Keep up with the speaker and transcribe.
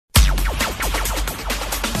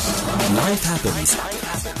Life Happens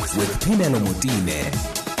with Phemelo Motene.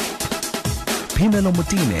 Phemelo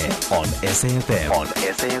Motene on SAFM.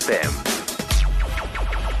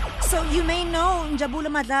 So you may know Njabulo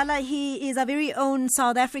Madlala. He is our very own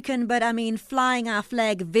South African, but I mean flying our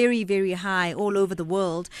flag very, very high all over the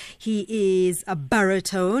world. He is a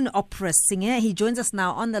baritone opera singer. He joins us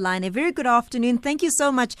now on the line. A very good afternoon. Thank you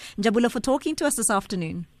so much, Njabulo, for talking to us this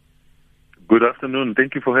afternoon. Good afternoon.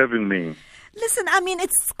 Thank you for having me. Listen, I mean,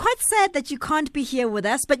 it's quite sad that you can't be here with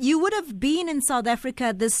us, but you would have been in South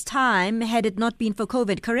Africa this time had it not been for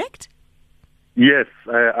COVID, correct? Yes,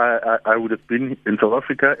 I would have been in South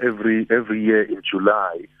Africa every year in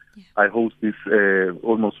July. Yeah. I host this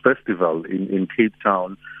almost festival in Cape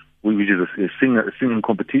Town, which is a singing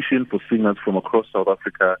competition for singers from across South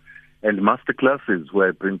Africa, and master classes where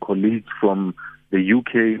I bring colleagues from the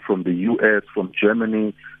UK, from the US, from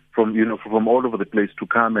Germany, from all over the place to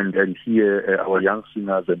come and hear our young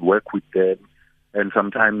singers and work with them, and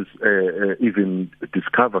sometimes even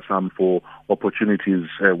discover some for opportunities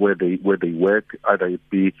where they work, either it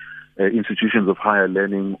be institutions of higher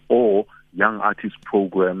learning or young artist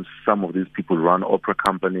programs. Some of these people run opera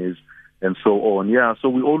companies and so on. Yeah, so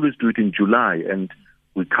we always do it in July, and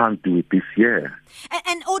we can't do it this year.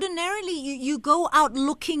 And ordinarily, you go out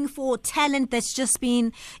looking for talent that's just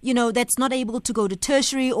been, that's not able to go to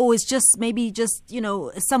tertiary, or is just maybe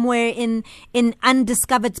somewhere in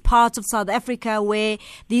undiscovered parts of South Africa where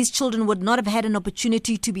these children would not have had an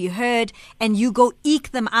opportunity to be heard, and you go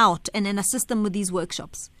eke them out and assist them with these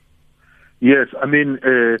workshops. Yes, I mean,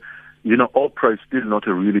 opera is still not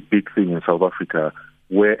a really big thing in South Africa.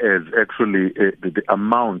 Whereas actually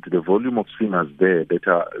the volume of singers there that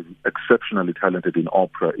are exceptionally talented in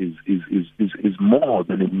opera is more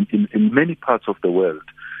than in many parts of the world.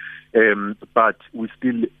 But we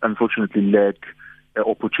still unfortunately lack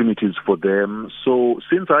opportunities for them. So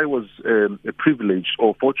since I was privileged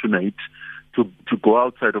or fortunate to go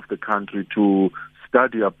outside of the country to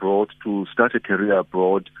study abroad, to start a career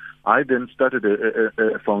abroad, I then started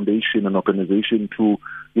a foundation, an organization to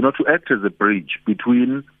act as a bridge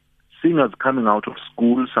between singers coming out of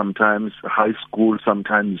school, sometimes high school,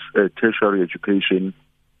 sometimes tertiary education,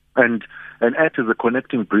 and act as a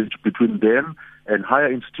connecting bridge between them and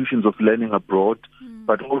higher institutions of learning abroad,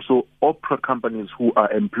 but also opera companies who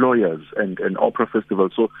are employers and opera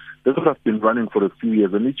festivals. So that's what I've been running for a few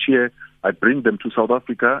years, and each year I bring them to South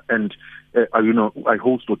Africa, and I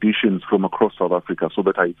host auditions from across South Africa so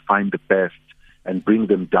that I find the best and bring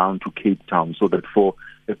them down to Cape Town, so that for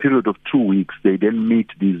a period of 2 weeks they then meet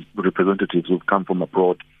these representatives who've come from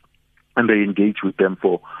abroad, and they engage with them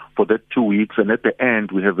for that 2 weeks. And at the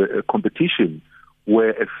end we have a competition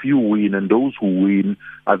where a few win, and those who win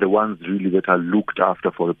are the ones really that are looked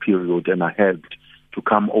after for a period and are helped to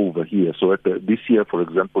come over here. So this year, for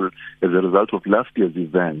example, as a result of last year's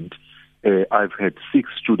event, I've had 6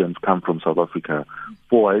 students come from South Africa.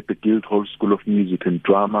 4 are at the Guildhall School of Music and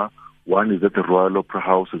Drama. 1 is at the Royal Opera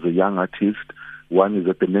House as a young artist. 1 is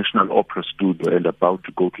at the National Opera Studio and about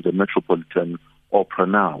to go to the Metropolitan Opera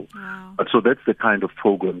now. Wow. So that's the kind of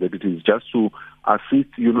program that it is, just to assist,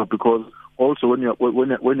 because also when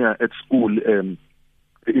you're at school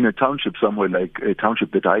in a township somewhere like a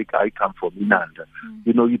township that I come from, Inanda,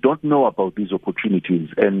 you don't know about these opportunities.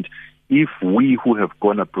 And if we who have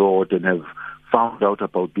gone abroad and have found out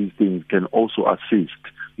about these things can also assist,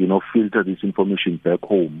 filter this information back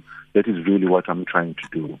home, that is really what I'm trying to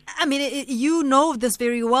do. I mean, you know this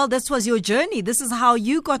very well. This was your journey. This is how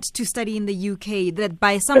you got to study in the UK, that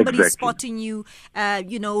by somebody Exactly. spotting you,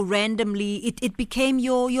 randomly, it became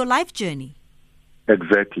your life journey.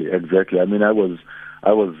 Exactly. I mean, I was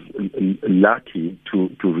lucky to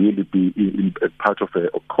really be in a part of a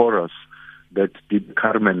chorus that did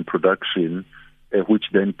Carmen production, which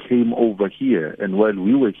then came over here. And while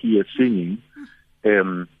we were here singing,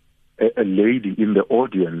 a lady in the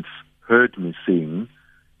audience heard me sing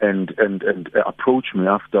and approached me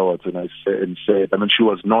afterwards, and said, I mean, she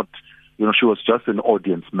was not, she was just an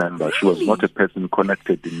audience member. Really? She was not a person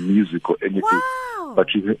connected in music or anything. Wow.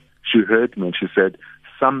 But she heard me and she said,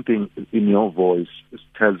 something in your voice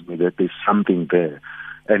tells me that there's something there.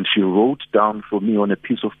 And she wrote down for me on a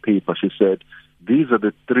piece of paper, she said, these are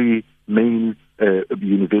the 3 main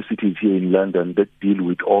universities here in London that deal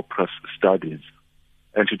with opera studies.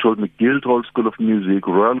 And she told me Guildhall School of Music,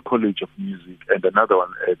 Royal College of Music, and another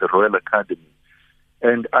one, the Royal Academy.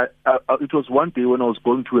 And it was one day when I was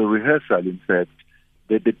going to a rehearsal, in fact,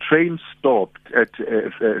 that the train stopped at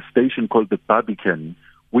a station called the Barbican,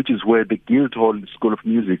 which is where the Guildhall School of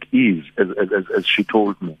Music is, as she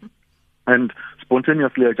told me. And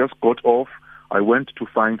spontaneously, I just got off. I went to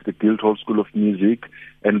find the Guildhall School of Music,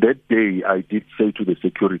 and that day I did say to the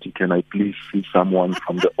security, can I please see someone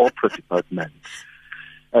from the opera department?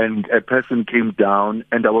 And a person came down,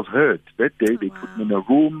 and I was heard. That day they put me in a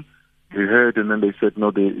room, they heard, and then they said, no,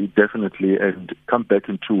 they definitely, and come back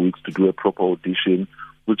in 2 weeks to do a proper audition,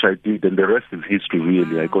 which I did, and the rest is history,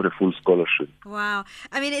 really. I got a full scholarship. Wow.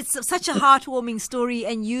 I mean, it's such a heartwarming story,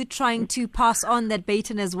 and you trying to pass on that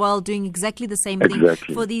baton as well, doing exactly the same thing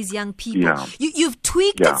for these young people. Yeah. You've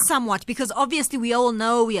tweaked it somewhat, because obviously we all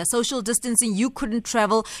know we are social distancing, you couldn't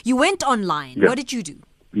travel. You went online. Yeah. What did you do?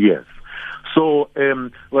 Yes. So,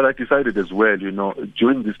 well, I decided as well,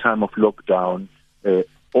 during this time of lockdown,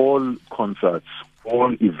 all concerts,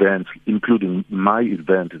 all events, including my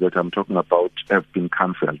event that I'm talking about, have been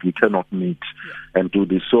cancelled. We cannot meet and do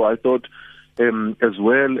this. So I thought, as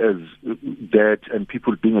well as that, and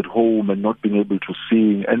people being at home and not being able to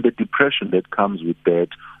sing, and the depression that comes with that,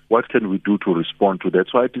 what can we do to respond to that?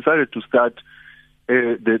 So I decided to start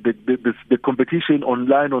the competition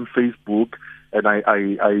online on Facebook, and I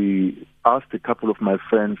asked a couple of my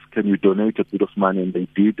friends, can you donate a bit of money? And they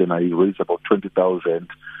did, and I raised about 20,000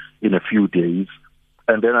 in a few days.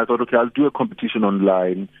 And then I thought, okay, I'll do a competition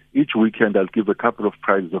online. Each weekend I'll give a couple of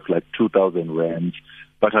prizes of like 2,000 rands,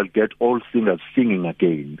 but I'll get all singers singing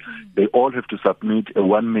again. They all have to submit a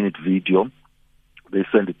 1-minute video. They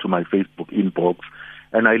send it to my Facebook inbox,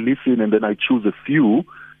 and I listen, and then I choose a few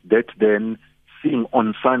that then sing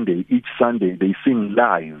on Sunday. Each Sunday they sing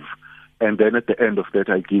live, and then at the end of that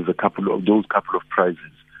I give a couple of prizes.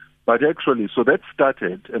 But actually, so that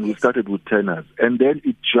started, and we started with tenors, and then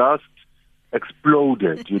it just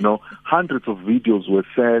exploded. Hundreds of videos were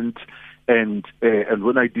sent, and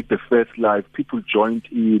when I did the first live, people joined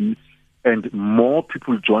in, and more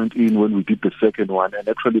people joined in when we did the second one, and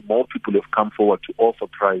actually more people have come forward to offer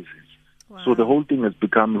prizes. Wow. So the whole thing has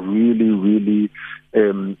become really, really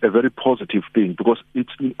a very positive thing, because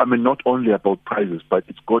it's, not only about prizes, but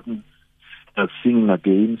it's gotten singing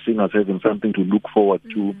again, singers having something to look forward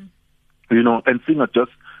to, and singers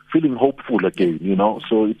just feeling hopeful again,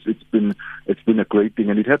 So it's been a great thing,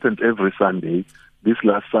 and it happens every Sunday. This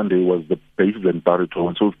last Sunday was the basses and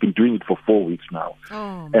baritone, so we've been doing it for 4 weeks now.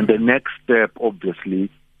 And the next step, obviously,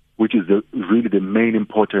 which is really the main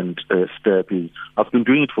important step, is I've been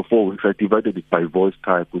doing it for 4 weeks. I divided it by voice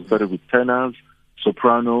type. We started with tenors,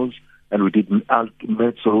 sopranos, and we did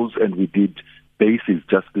mezzos, and we did basses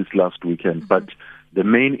just this last weekend. But the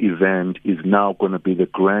main event is now going to be the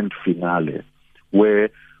grand finale, where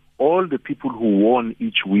all the people who won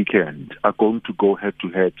each weekend are going to go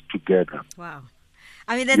head-to-head together. Wow.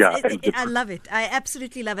 I mean, I love it. I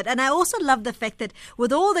absolutely love it. And I also love the fact that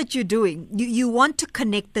with all that you're doing, you want to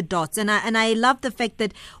connect the dots. And I love the fact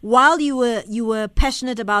that while you were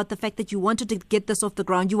passionate about the fact that you wanted to get this off the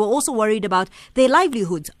ground, you were also worried about their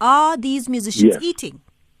livelihoods. Are these musicians eating?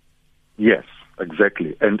 Yes,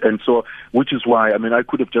 exactly. And so, which is why, I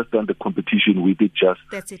could have just done the competition. We did just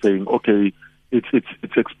saying, okay,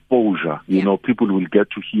 it's exposure. People will get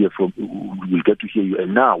to hear you.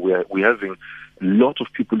 And now we're having a lot of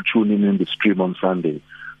people tuning in the stream on Sunday.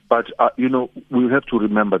 But we have to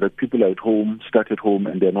remember that people are at home, stuck at home,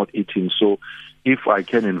 and they're not eating. So if I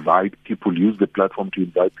can invite people, use the platform to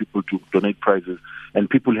invite people to donate prizes, and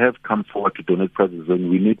people have come forward to donate prizes, and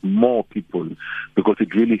we need more people, because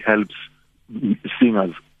it really helps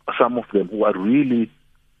singers, some of them who are really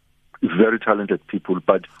very talented people,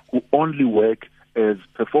 but who only work as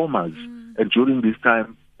performers. And during this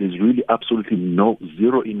time, there's really absolutely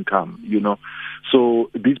zero income, So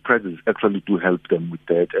these prizes actually do help them with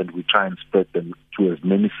that, and we try and spread them to as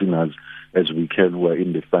many singers as we can who are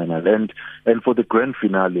in the final. And for the grand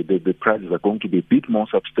finale, the prizes are going to be a bit more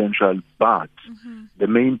substantial, but the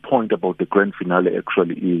main point about the grand finale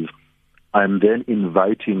actually is I'm then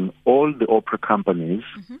inviting all the opera companies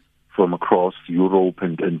from across Europe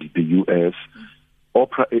and the US,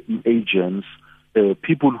 opera agents,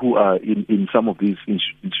 people who are in some of these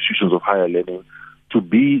institutions of higher learning, to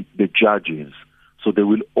be the judges. So they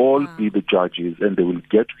will all be the judges, and they will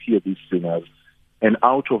get to hear these singers. And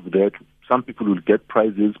out of that, some people will get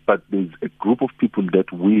prizes, but there's a group of people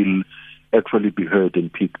that will actually be heard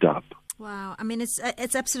and picked up. Wow.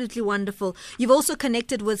 It's absolutely wonderful. You've also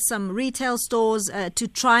connected with some retail stores to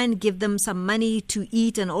try and give them some money to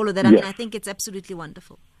eat and all of that. I think it's absolutely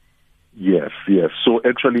wonderful. Yes. So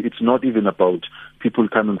actually, it's not even about people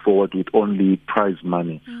coming forward with only prize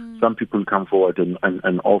money. Some people come forward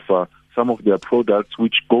and offer some of their products,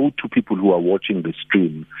 which go to people who are watching the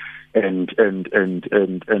stream, and assist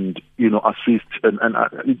and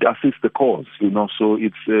it assists the cause. So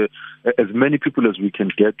it's as many people as we can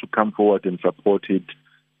get to come forward and support it.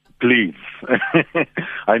 Please.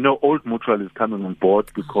 I know Old Mutual is coming on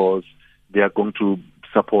board because they are going to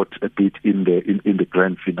support a bit in the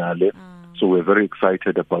grand finale. So we're very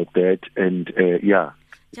excited about that. And yeah.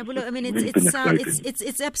 Njabulo, I mean,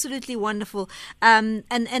 it's absolutely wonderful.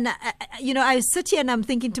 I sit here and I'm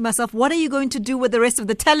thinking to myself, what are you going to do with the rest of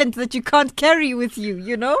the talent that you can't carry with you,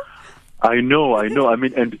 you know? I know. I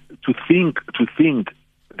mean, and to think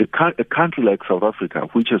a country like South Africa,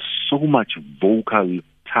 which has so much vocal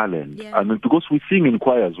talent. Yeah. I mean, because we sing in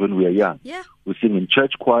choirs when we are young. Yeah. We sing in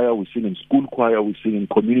church choir, we sing in school choir, we sing in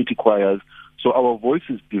community choirs. So our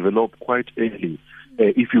voices develop quite early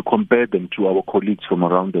if you compare them to our colleagues from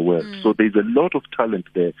around the world. So there's a lot of talent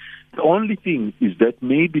there. The only thing is that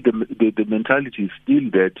maybe the mentality is still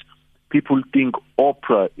that people think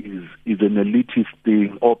opera is an elitist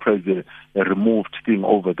thing, opera is a removed thing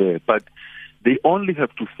over there. But they only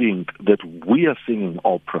have to think that we are singing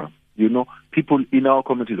opera. You know, people in our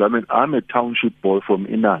communities, I mean, I'm a township boy from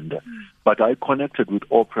Inanda, but I connected with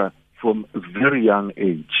opera from a very young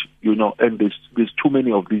age, you know, and there's too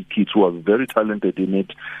many of these kids who are very talented in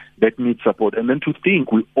it that need support. And then to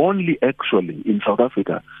think we only actually, in South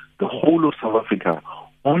Africa, the whole of South Africa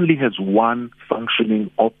only has one functioning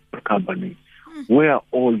opera company. Where are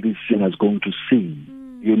all these singers going to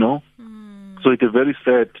sing, you know? So it's a very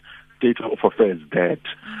sad state of affairs that.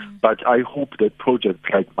 But I hope that projects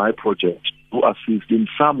like my project will assist in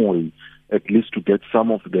some way, at least to get some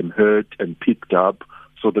of them heard and picked up,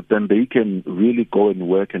 so that then they can really go and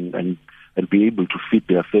work and be able to feed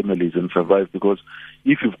their families and survive. Because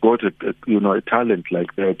if you've got a talent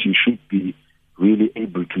like that, you should be really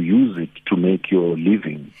able to use it to make your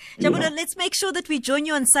living. Njabulo, let's make sure that we join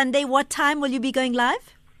you on Sunday. What time will you be going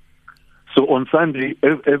live? So on Sunday,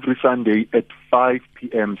 every Sunday at 5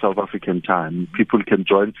 p.m. South African time, people can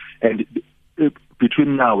join. And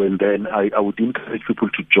between now and then, I would encourage people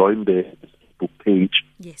to join the Facebook page,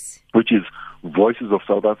 yes, which is Voices of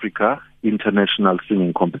South Africa International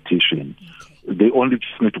Singing Competition. Okay. They only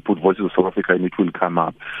just need to put Voices of South Africa and it will come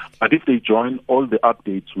up. But if they join, all the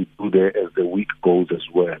updates we do there as the week goes as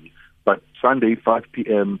well. But Sunday, 5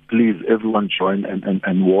 p.m., please, everyone join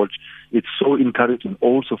and watch. It's so encouraging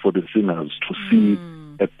also for the singers to see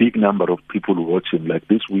a big number of people watching. Like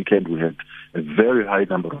this weekend, we had a very high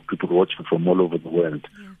number of people watching from all over the world.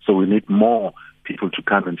 Yeah. So we need more people to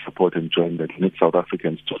come and support and join that. We need South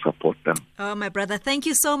Africans to support them. Oh, my brother, thank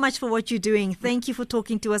you so much for what you're doing. Thank you for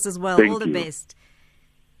talking to us as well. Thank all the you. best.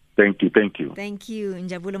 Thank you. Thank you. Thank you,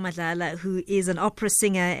 Njabulo Madlala, who is an opera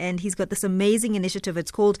singer, and he's got this amazing initiative.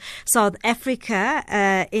 It's called South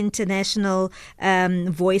Africa International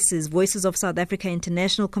Voices of South Africa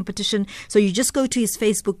International Competition. So you just go to his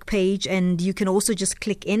Facebook page, and you can also just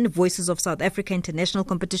click in Voices of South Africa International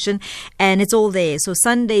Competition, and it's all there. So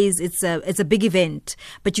Sundays, it's a big event,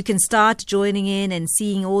 but you can start joining in and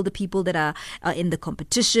seeing all the people that are in the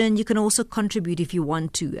competition. You can also contribute if you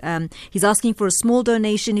want to. He's asking for a small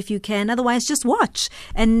donation if you can. Otherwise, just watch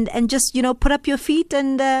and just, put up your feet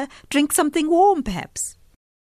and drink something warm, perhaps.